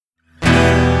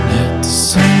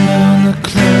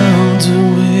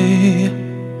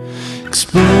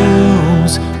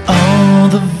Expose all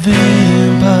the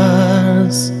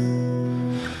vampires.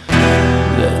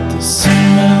 Let the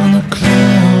sun melt the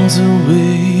clouds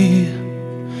away.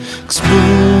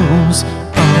 Expose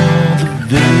all the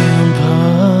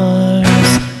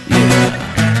vampires. Yeah.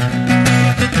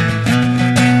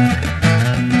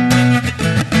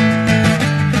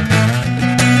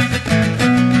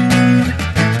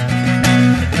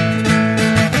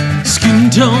 Skin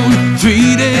tone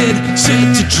faded,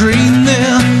 set to drain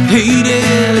their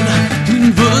hated,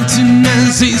 converting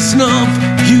as they snuff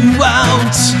you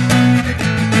out.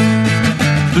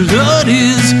 Blood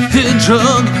is their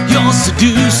drug, you're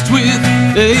seduced with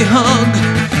a hug.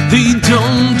 They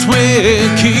don't wear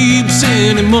capes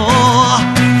anymore.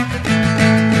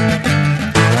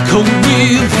 Cold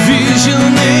with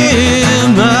vision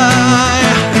am I,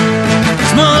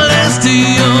 smallest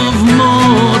day of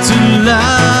mortal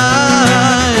life.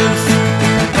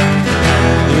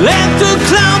 Let the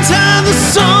clouds have the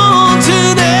song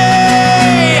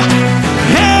today.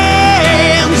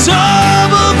 Hands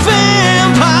of a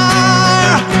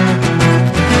vampire.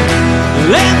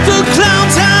 Let the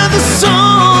clouds have the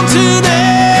song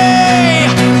today.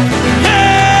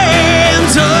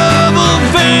 Hands of a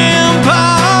vampire.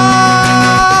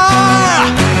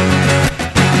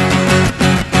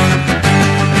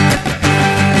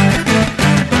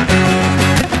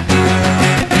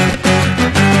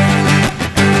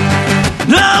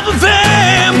 Love a vampire.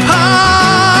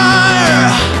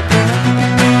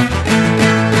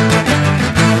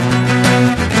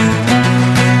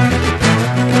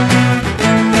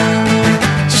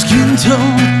 Skin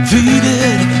tone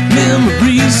faded,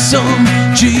 memories some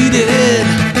jaded,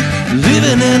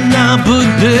 living at night but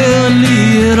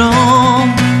barely at all.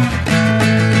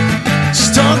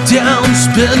 Stuck down,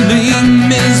 spelling,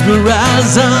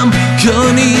 mesmerized, I'm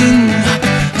cunning,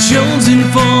 jonesing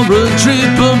for a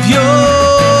drip of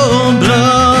your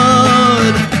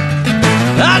blood.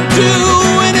 I'd do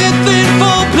anything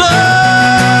for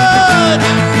blood.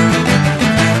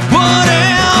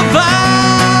 Whatever I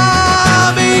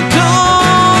become,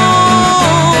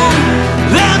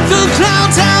 let the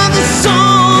clouds have the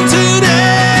song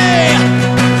today.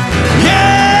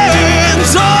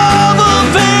 Hands of a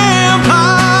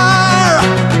vampire.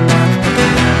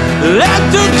 Let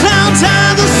the clouds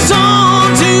have the song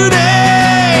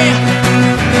today.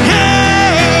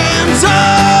 Hands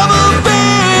of a vampire.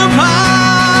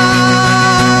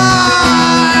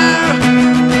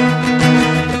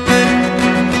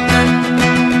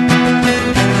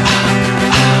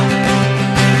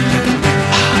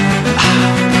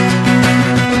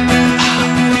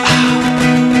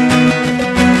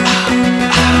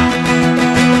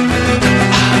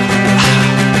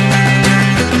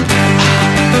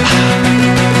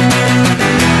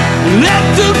 Let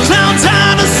the clouds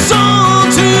have a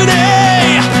song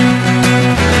today.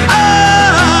 I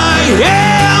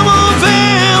am a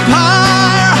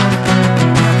vampire.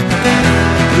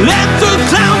 Let the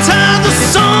clouds have the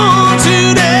song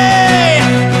today.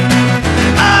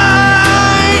 I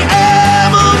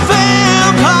am a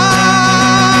vampire.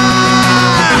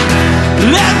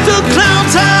 Let the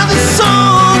clouds have the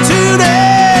song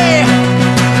today.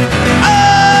 I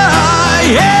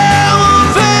am a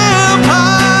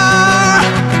vampire.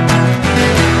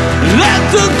 Let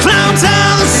the clouds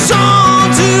have the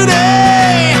song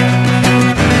today.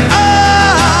 I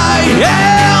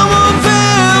am a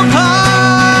vampire.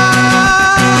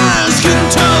 Skin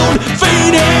tone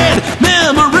faded,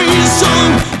 memories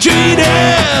some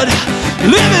jaded,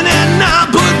 living at night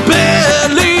but